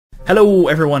Hello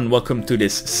everyone, welcome to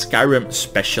this Skyrim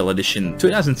Special Edition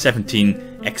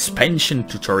 2017 expansion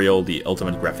tutorial, the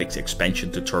Ultimate Graphics expansion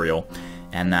tutorial.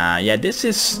 And yeah, this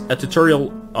is a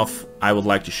tutorial of, I would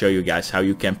like to show you guys how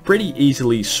you can pretty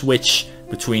easily switch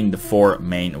between the 4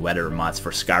 main weather mods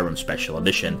for Skyrim Special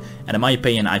Edition. And in my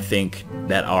opinion, I think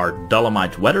that are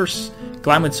Dolomite weathers,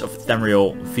 Climates of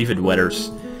Tamriel, Vivid weathers,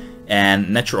 and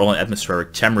Natural and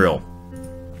Atmospheric Tamriel.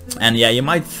 And yeah, it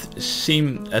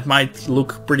might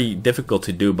look pretty difficult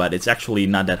to do, but it's actually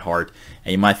not that hard.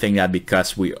 And you might think that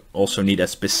because we also need a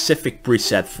specific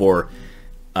preset for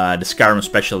the Skyrim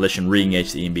Special Edition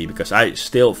Re-Engaged ENB, because I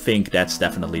still think that's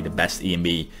definitely the best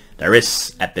ENB there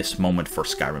is at this moment for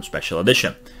Skyrim Special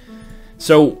Edition.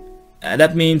 So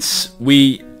that means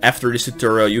after this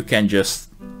tutorial, you can just,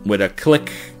 with a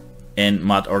click in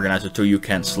Mod Organizer 2, you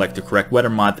can select the correct weather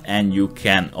mod, and you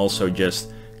can also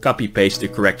just copy paste the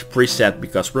correct preset,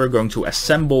 because we're going to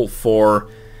assemble 4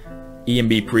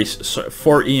 ENB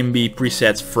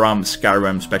presets from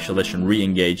Skyrim Special Edition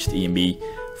Re-Engaged ENB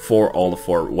for all the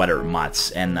 4 weather mods.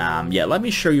 And yeah, let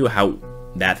me show you how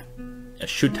that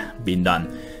should be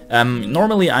done.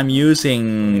 Normally I'm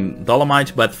using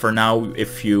Dolomite, but for now,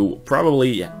 if you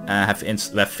probably have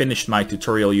finished my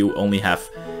tutorial, you only have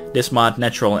this mod,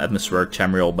 Natural and Atmospheric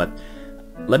Tamriel. But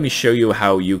let me show you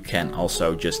how you can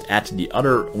also just add the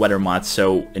other weather mods.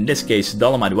 So in this case,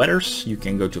 Dolomite weathers, you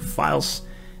can go to Files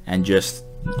and just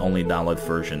only download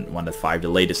version 1.5, the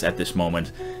latest at this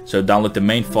moment. So download the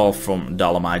main file from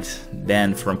Dolomite,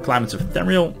 then from Climates of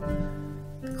Tamriel,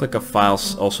 click on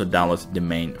Files, also download the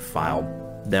main file.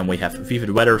 Then we have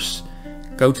Vivid weathers,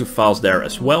 go to Files there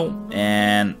as well,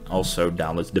 and also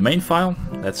download the main file.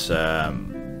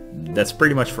 That's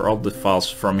pretty much for all the files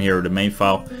from here, the main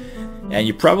file. And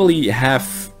you probably have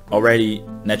already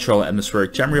Natural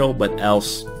Atmospheric Tamriel, but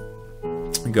else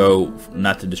go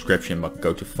not the description, but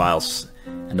go to Files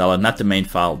and download not the main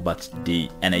file, but the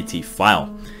NAT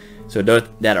file. So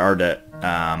that are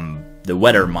the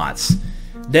weather mods.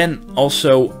 Then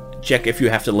also check if you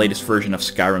have the latest version of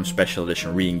Skyrim Special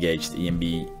Edition Re-Engaged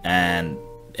ENB, and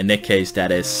in that case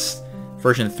that is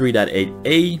version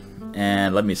 3.8a,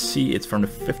 and let me see, it's from the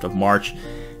 5th of March.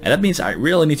 And that means I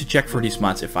really need to check for these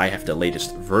mods if I have the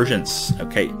latest versions.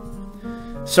 Okay,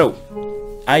 so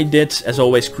I did, as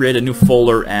always, create a new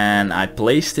folder, and I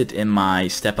placed it in my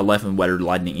Step 11 Weather,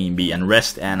 Lightning, ENB, and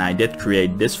Rest. And I did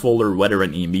create this folder, Weather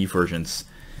and ENB versions.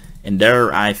 And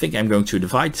there I think I'm going to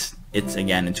divide it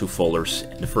again in 2 folders.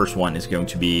 The first one is going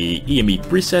to be ENB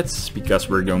presets, because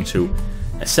we're going to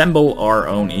assemble our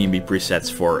own ENB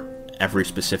presets for every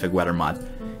specific weather mod.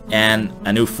 And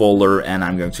a new folder, and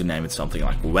I'm going to name it something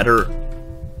like Weather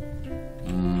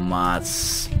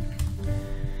Mods.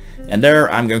 And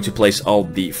there I'm going to place all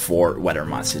the 4 weather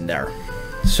mods in there.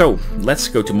 So let's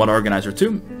go to Mod Organizer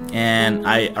 2. And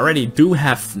I already do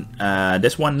have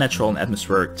this one, Natural and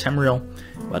Atmospheric Tamriel,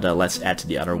 but let's add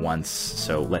the other ones.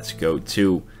 So let's go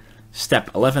to Step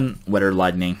 11, Weather,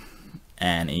 Lightning,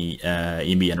 and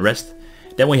ENB and Rest.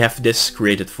 Then we have this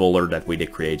created folder that we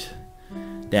did create.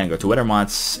 Then go to weather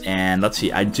mods, and let's see,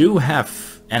 I do have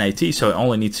NAT, so I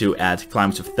only need to add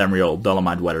Climates of Tamriel,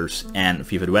 Dolomite weathers, and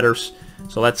Vivid weathers.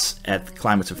 So let's add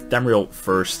Climates of Tamriel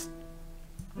first.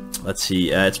 Let's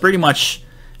see, it's pretty much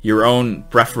your own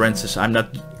preferences. I'm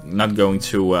not going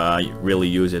to really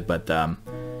use it, but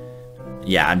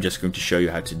yeah, I'm just going to show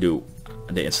you how to do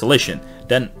the installation.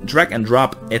 Then drag and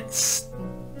drop it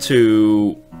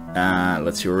to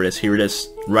let's see where it is. Here it is,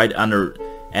 right under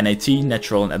NAT,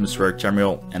 Natural and Atmospheric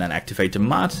Tamriel, and then activate the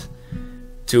mod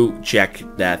to check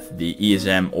that the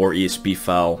ESM or ESP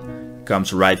file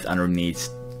comes right underneath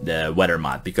the weather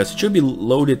mod, because it should be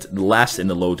loaded last in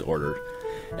the load order.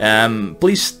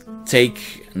 Please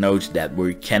take note that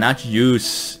we cannot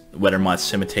use weather mods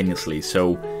simultaneously.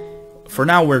 So for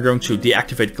now we're going to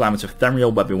deactivate Climates of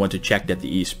Tamriel, but we want to check that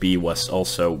the ESP was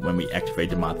also when we activate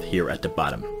the mod here at the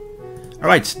bottom.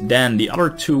 Alright, then the other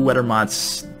 2 weather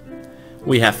mods.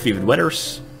 We have Vivid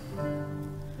weathers,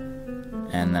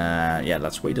 and yeah,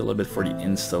 let's wait a little bit for the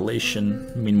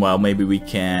installation. Meanwhile, maybe we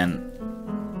can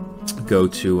go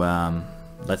to,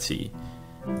 let's see,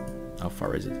 how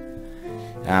far is it?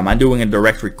 I'm doing a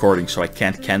direct recording, so I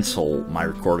can't cancel my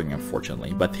recording,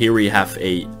 unfortunately. But here we have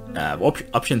a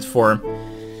options form.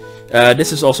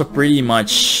 This is also pretty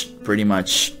much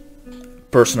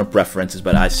personal preferences,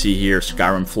 but I see here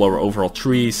Skyrim Flora Overall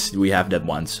Trees, we have that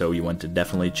one, so you want to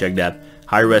definitely check that.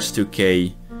 High Res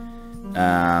 2K,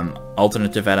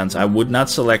 alternative add-ons. I would not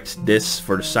select this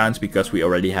for the sounds, because we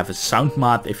already have a sound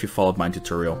mod if you followed my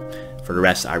tutorial. For the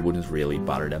rest, I wouldn't really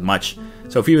bother that much.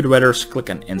 So Vivid weathers, click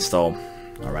on install.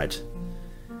 Alright.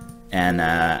 And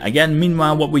again,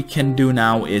 meanwhile, what we can do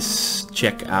now is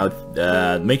check out,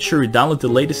 make sure you download the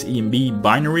latest ENB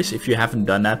binaries. If you haven't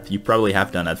done that, you probably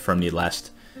have done that from the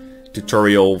last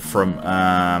tutorial from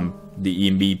the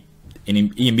ENB.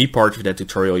 In ENB part of that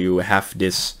tutorial, you have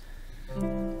this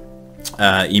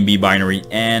ENB binary,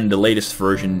 and the latest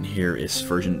version here is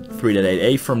version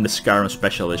 3.8a from the Skyrim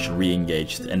Special Edition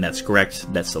Re-Engaged, and that's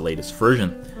correct, that's the latest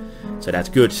version. So that's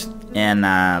good. And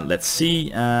let's see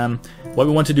what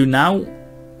we want to do now,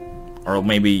 or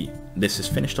maybe this is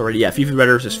finished already. Yeah, Vivid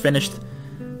Weathers is finished.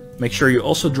 Make sure you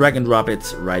also drag and drop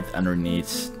it right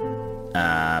underneath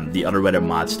the other weather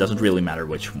mods. Doesn't really matter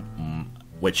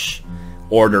which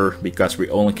order, because we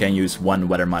only can use one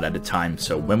weather mod at a time.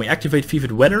 So when we activate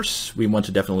Vivid Weathers, we want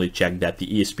to definitely check that the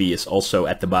ESP is also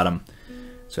at the bottom.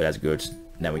 So that's good.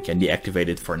 Then we can deactivate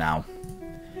it for now.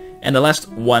 And the last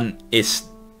one is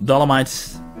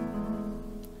Dolomite.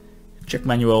 Check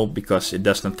manual, because it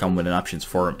does not come with an options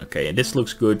form. Okay, and this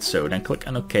looks good, so then click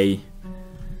on OK.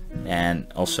 And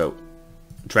also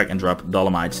drag and drop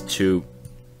Dolomite to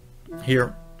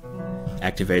here.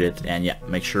 Activate it, and yeah,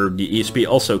 make sure the ESP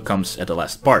also comes at the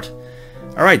last part.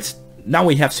 Alright, now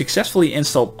we have successfully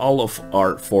installed all of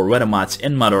our 4 weather mods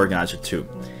in Mod Organizer 2.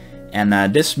 And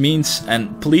this means,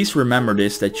 and please remember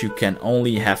this, that you can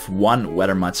only have one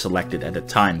weather mod selected at a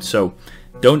time. So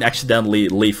don't accidentally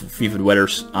leave Vivid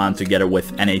Weathers on together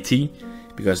with NAT,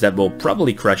 because that will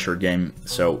probably crash your game.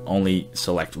 So only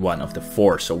select one of the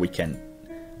 4, so we can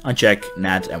uncheck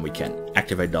NAT and we can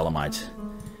activate Dolomite.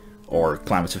 Or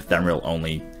Climates of Tamriel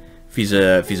only,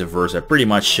 vice versa. Pretty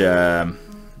much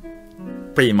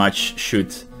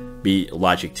should be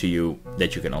logic to you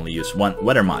that you can only use one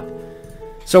weather mod.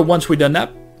 So once we've done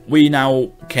that, we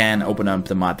now can open up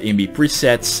the mod ENB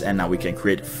presets, and now we can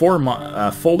create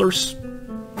 4 folders,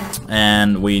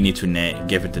 and we need to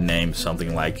give it the name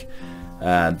something like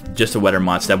just the weather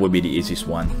mods. That would be the easiest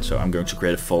one. So I'm going to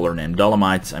create a folder named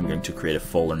Dolomite. I'm going to create a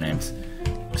folder named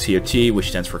COT, which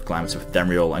stands for Climates of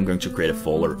Tamriel. I'm going to create a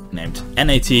folder named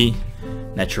NAT,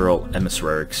 Natural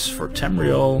Atmospherics for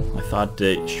Tamriel, I thought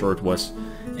the short was.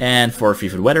 And for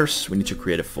Vivid Weathers, we need to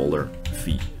create a folder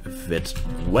Vivid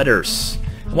Weathers.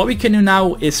 And what we can do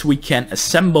now is we can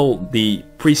assemble the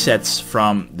presets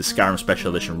from the Skyrim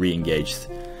Special Edition Re-Engaged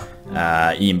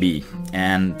ENB.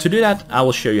 And to do that, I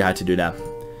will show you how to do that.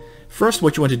 First,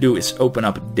 what you want to do is open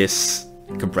up this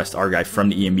compressed archive from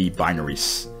the ENB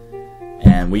binaries.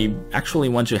 And we actually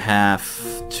want to have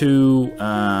 2,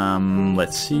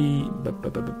 let's see,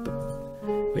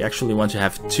 we actually want to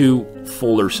have 2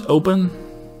 folders open.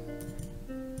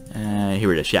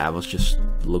 Here it is. Yeah, I was just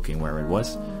looking where it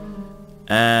was.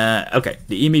 Okay,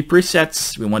 the ENB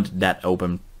presets, we want that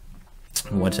open.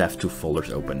 We want to have 2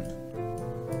 folders open.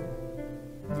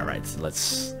 Alright, so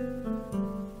let's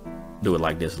do it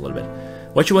like this a little bit.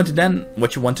 What you want to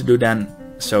do then,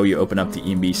 so you open up the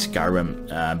ENB Skyrim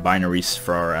binaries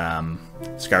for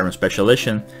Skyrim Special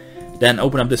Edition, then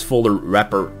open up this folder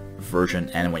wrapper version,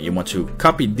 and when you want to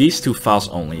copy these 2 files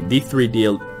only,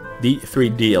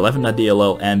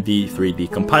 d3d11.dll and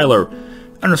d3dcompiler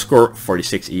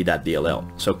 _46e.dll.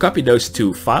 So copy those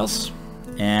 2 files,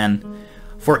 and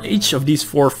for each of these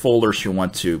 4 folders you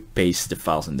want to paste the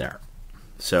files in there.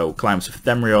 So Climates of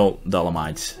Tamriel,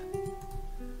 Dolomite,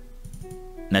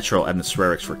 Natural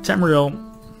Atmospherics for Tamriel,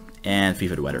 and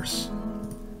Vivid Weathers.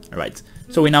 Alright,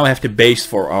 so we now have the base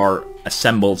for our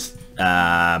assembled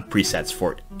presets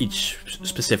for each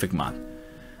specific mod.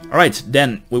 Alright,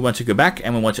 then we want to go back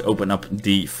and we want to open up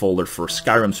the folder for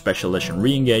Skyrim Special Edition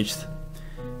Re-Engaged,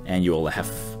 and you will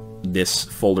have this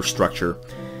folder structure.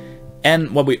 And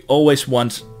what we always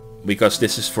want, because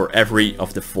this is for every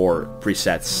of the 4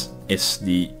 presets, is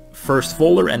the first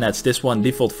folder, and that's this one,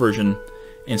 default version,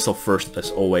 install first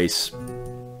as always.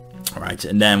 Alright,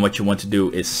 and then what you want to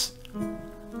do is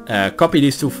copy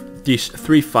these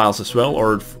 3 files as well,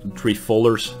 or 3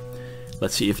 folders.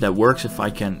 Let's see if that works, if I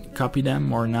can copy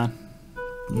them or not.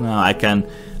 No, I can.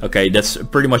 Okay, that's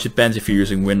pretty much depends if you're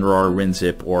using WinRAR,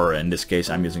 WinZip, or in this case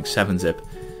I'm using 7-zip.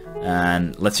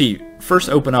 And let's see, first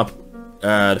open up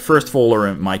the first folder,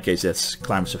 in my case that's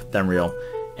Climates of Tamriel,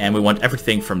 and we want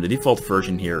everything from the default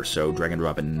version here, so drag and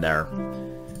drop it in there.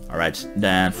 Alright,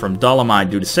 then from Dolomite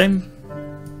do the same.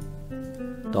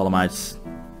 Dolomite,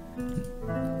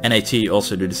 NAT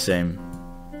also do the same,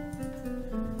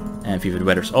 and Vivid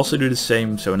Weathers also do the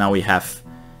same. So now we have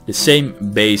the same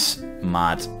base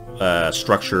mod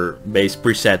structure, base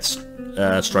presets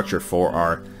structure for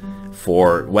our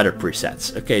 4 weather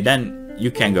presets. Okay, then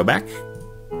you can go back,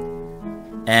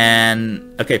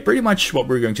 and okay, pretty much what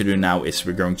we're going to do now is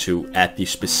we're going to add the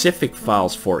specific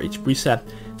files for each preset.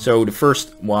 So the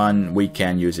first one we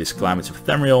can use is Climates of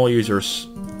Tamriel users,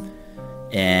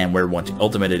 and we're wanting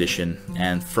Ultimate Edition.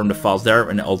 And from the files there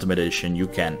in the Ultimate Edition, you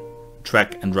can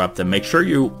drag and drop them. Make sure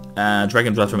you drag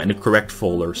and drop them in the correct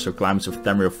folder. So Climates of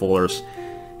Tamriel folders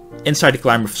inside the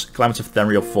Climates of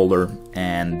Tamriel folder,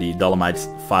 and the Dolomite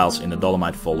files in the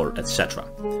Dolomite folder, etc.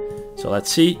 So let's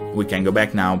see. We can go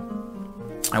back now.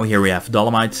 And here we have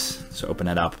Dolomite. So open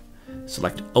it up.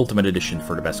 Select Ultimate Edition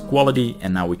for the best quality,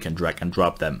 and now we can drag and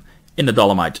drop them in the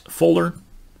Dolomite folder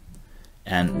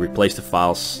and replace the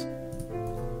files,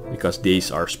 because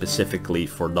these are specifically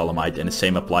for Dolomite, and the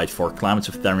same applied for Climates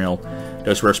of Tamriel.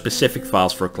 Those were specific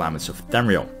files for Climates of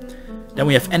Tamriel. Then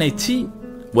we have NAT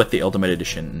with the Ultimate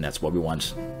Edition, and that's what we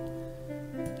want.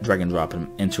 Drag and drop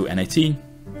them into NAT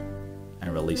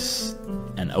and release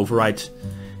and overwrite.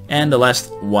 And the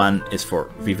last one is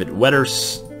for Vivid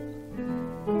Weathers.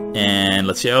 And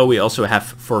let's see, oh, we also have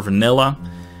for vanilla,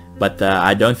 but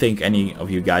I don't think any of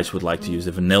you guys would like to use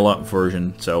the vanilla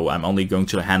version, so I'm only going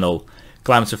to handle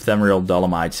Climates of Tamriel,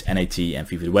 Dolomites, NAT, and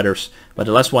Vivid Weathers. But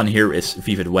the last one here is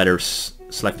Vivid Weathers.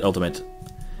 Select Ultimate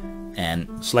and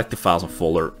select the files and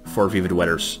folder for Vivid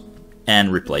Weathers and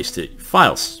replace the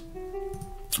files.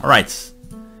 Alright,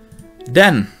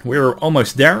 then we're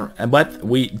almost there, but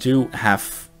we do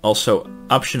have also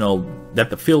optional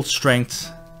depth of field strength.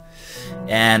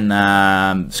 And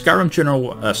Fireman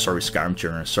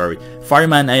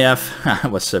AF, I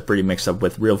was pretty mixed up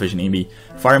with Real Vision ENB.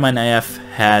 Fireman AF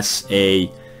has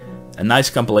a nice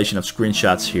compilation of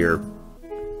screenshots here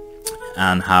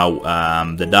on how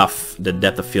the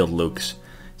depth of field looks.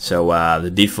 So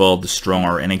the default, the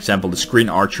stronger, an example, the screen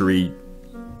archery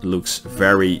looks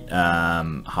very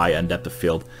high on depth of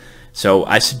field. So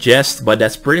I suggest, but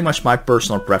that's pretty much my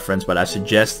personal preference, but I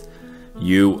suggest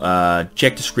you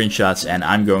check the screenshots, and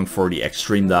I'm going for the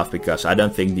extreme DOF because I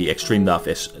don't think the extreme DOF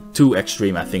is too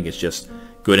extreme. I think it's just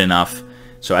good enough.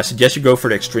 So I suggest you go for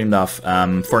the extreme DOF.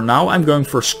 For now I'm going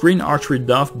for screen archery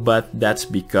DOF, but that's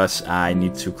because I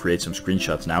need to create some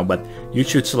screenshots now. But you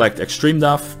should select extreme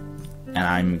DOF, and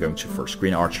I'm going to for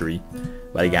screen archery.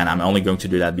 But again, I'm only going to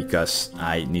do that because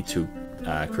I need to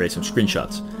create some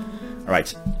screenshots.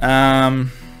 Alright,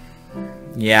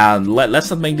 yeah, let's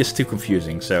not make this too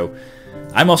confusing. So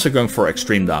I'm also going for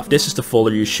extreme DOF. This is the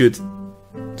folder you should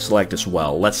select as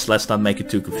well. Let's not make it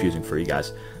too confusing for you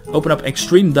guys. Open up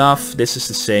extreme DOF. This is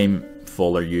the same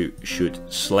folder you should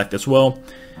select as well.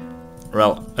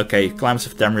 Well, okay, Climates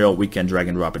of Tamriel, we can drag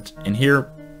and drop it in here.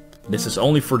 This is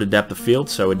only for the depth of field,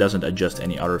 so it doesn't adjust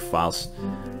any other files.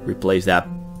 Replace that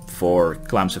for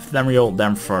Climates of Tamriel.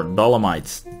 Then for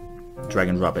Dolomite, drag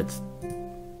and drop it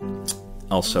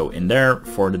also in there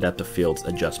for the depth of field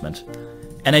adjustment.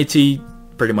 NAT,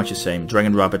 pretty much the same. Drag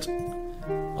and drop it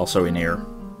also in here.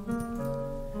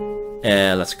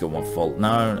 Let's go one folder.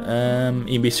 Now,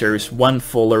 ENB series, one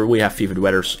folder. We have Vivid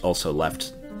Weathers also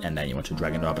left, and then you want to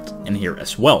drag and drop it in here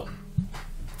as well.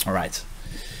 Alright.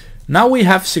 Now we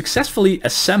have successfully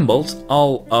assembled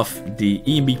all of the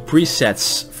ENB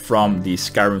presets from the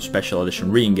Skyrim Special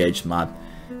Edition Re-Engaged mod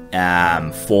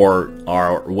for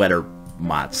our weather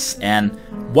mods. And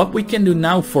what we can do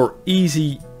now for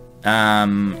easily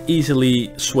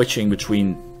switching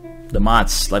between the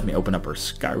mods, let me open up our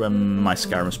my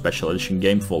Skyrim Special Edition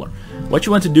game folder. What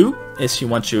you want to do is you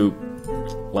want to,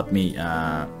 let me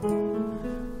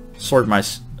sort my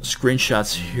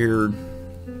screenshots here.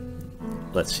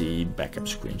 Let's see, backup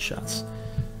screenshots.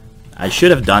 I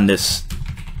should have done this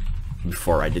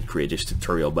before I did create this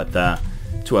tutorial, but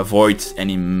to avoid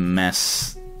any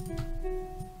mess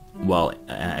while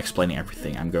explaining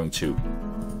everything, I'm going to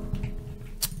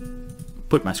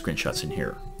put my screenshots in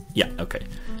here. Yeah, okay.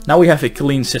 Now we have a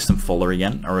clean system folder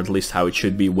again, or at least how it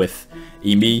should be with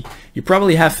ENB. You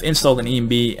probably have installed an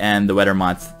ENB and the weather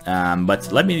mod, but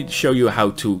let me show you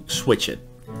how to switch it.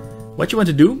 What you want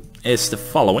to do is the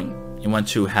following. You want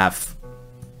to have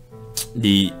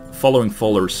the following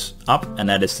folders up, and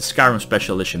that is the Skyrim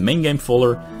Special Edition main game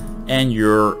folder and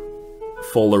your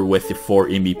folder with the 4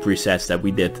 ENB presets that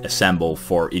we did assemble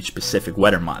for each specific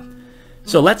weather mod.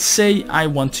 So let's say I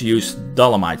want to use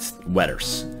Dolomite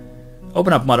weathers.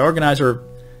 Open up Mod Organizer,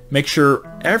 make sure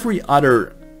every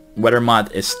other weather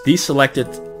mod is deselected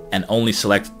and only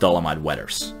select Dolomite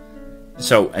weathers.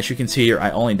 So as you can see here,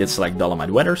 I only did select Dolomite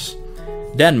weathers.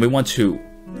 Then we want to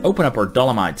open up our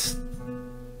Dolomite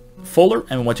folder,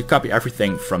 and we want to copy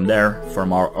everything from there,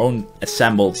 from our own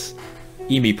assembled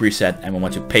ENB preset, and we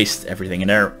want to paste everything in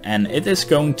there, and it is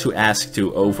going to ask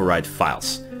to overwrite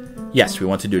files. Yes, we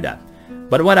want to do that.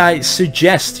 But what I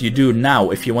suggest you do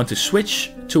now, if you want to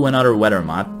switch to another weather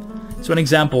mod, so an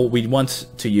example, we want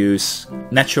to use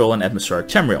Natural and Atmospheric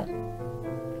Tamriel.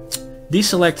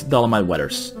 deselect Dolomite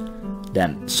weathers,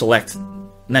 then select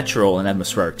Natural and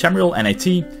Atmospheric Tamriel, NAT,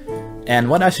 and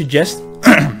what I suggest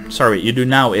sorry, you do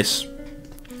now is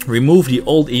remove the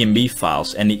old ENB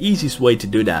files, and the easiest way to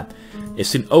do that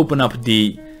is to open up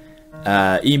the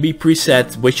ENB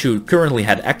preset which you currently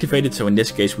had activated. So in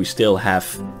this case we still have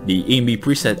the ENB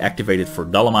preset activated for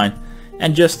Dolomite,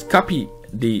 and just copy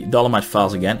the Dolomite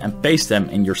files again and paste them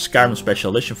in your Skyrim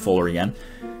Special Edition folder again,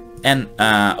 and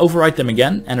overwrite them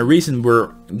again. And the reason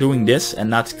we're doing this and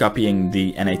not copying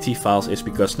the NAT files is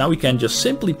because now we can just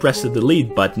simply press the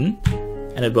delete button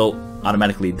and it will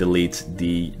automatically delete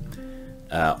the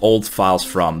old files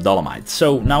from Dolomite.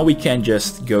 So now we can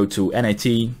just go to NAT,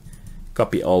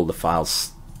 copy all the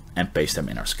files and paste them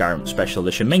in our Skyrim Special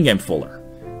Edition main game folder.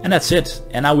 And that's it.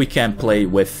 And now we can play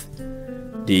with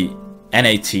the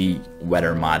NAT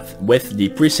weather mod with the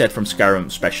preset from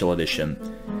Skyrim Special Edition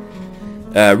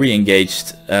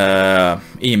Re-Engaged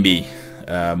ENB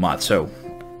mod. So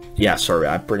yeah, sorry,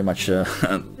 I pretty much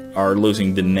are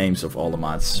losing the names of all the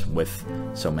mods with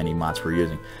so many mods we're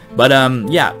using. But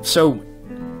yeah, so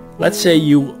let's say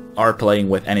you are playing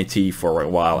with NAT for a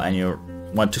while and you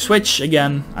want to switch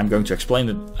again. I'm going to explain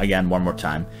it again one more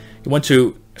time. You want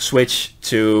to switch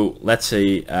to, let's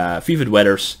say, Vivid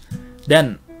Weathers,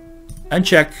 then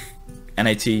uncheck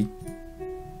NAT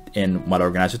in Mod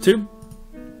Organizer 2.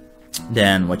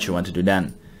 Then what you want to do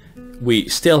then, we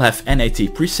still have NAT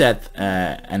preset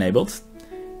enabled,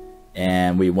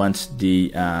 and we want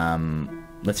the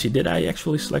let's see, did I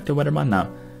actually select the weather mod?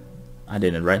 No, I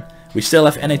didn't, right? We still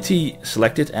have NAT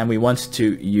selected and we want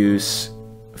to use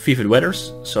Vivid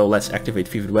Weathers, so let's activate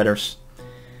Vivid Weathers.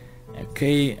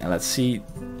 Okay, and let's see.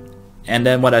 And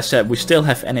then what I said, we still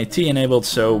have NAT enabled,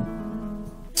 so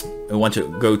we want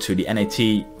to go to the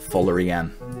NAT folder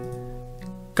again,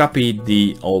 copy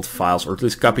the old files, or at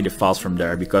least copy the files from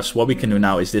there, because what we can do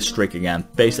now is this trick again,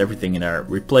 paste everything in there,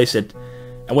 replace it,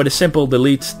 and with a simple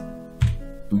delete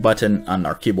button on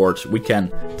our keyboard we can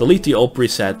delete the old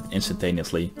preset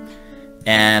instantaneously,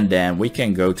 and then we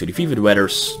can go to the Vivid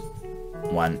Weathers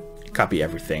one, copy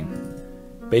everything,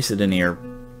 paste it in here,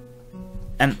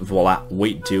 and voila,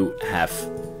 we do have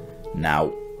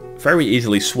now very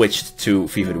easily switched to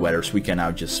Vivid Weathers. We can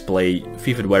now just play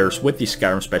Vivid Weathers with the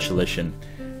Skyrim Special Edition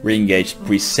Re-Engaged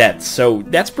preset. So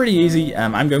that's pretty easy.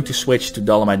 I'm going to switch to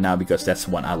Dolomite now because that's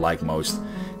the one I like most.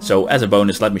 So as a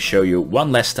bonus, let me show you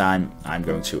one last time. I'm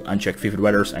going to uncheck Vivid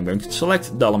Weathers. I'm going to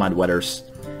select Dolomite Weathers.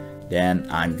 Then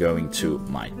I'm going to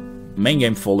my main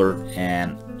game folder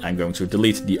and I'm going to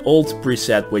delete the old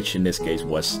preset, which in this case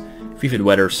was Vivid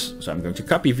Weathers. So I'm going to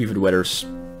copy Vivid Weathers,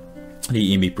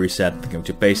 the ENB preset. I'm going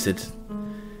to paste it,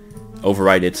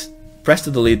 overwrite it, press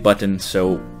the delete button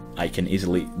so I can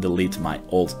easily delete my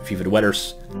old Vivid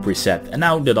Weathers preset. And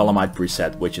now the Dolomite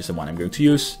preset, which is the one I'm going to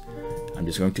use. I'm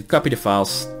just going to copy the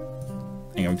files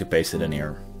and I'm going to paste it in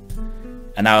here.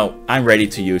 And now I'm ready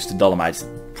to use the Dolomite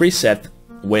preset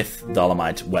with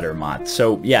Dolomite weather mod.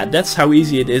 So yeah, that's how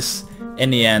easy it is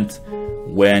in the end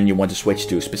when you want to switch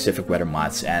to specific weather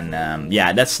mods. And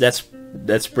yeah,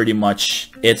 that's pretty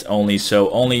much it only. So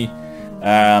only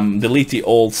delete the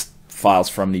old files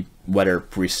from the weather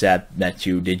preset that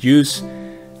you did use,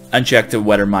 uncheck the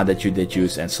weather mod that you did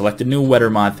use and select the new weather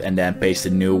mod, and then paste the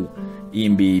new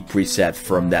ENB preset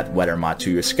from that weather mod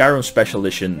to your Skyrim Special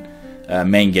Edition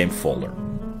main game folder.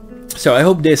 So I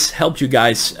hope this helped you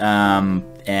guys, and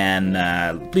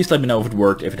please let me know if it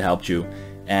worked, if it helped you,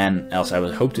 and else I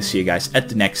will hope to see you guys at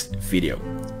the next video.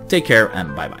 Take care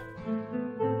and bye bye.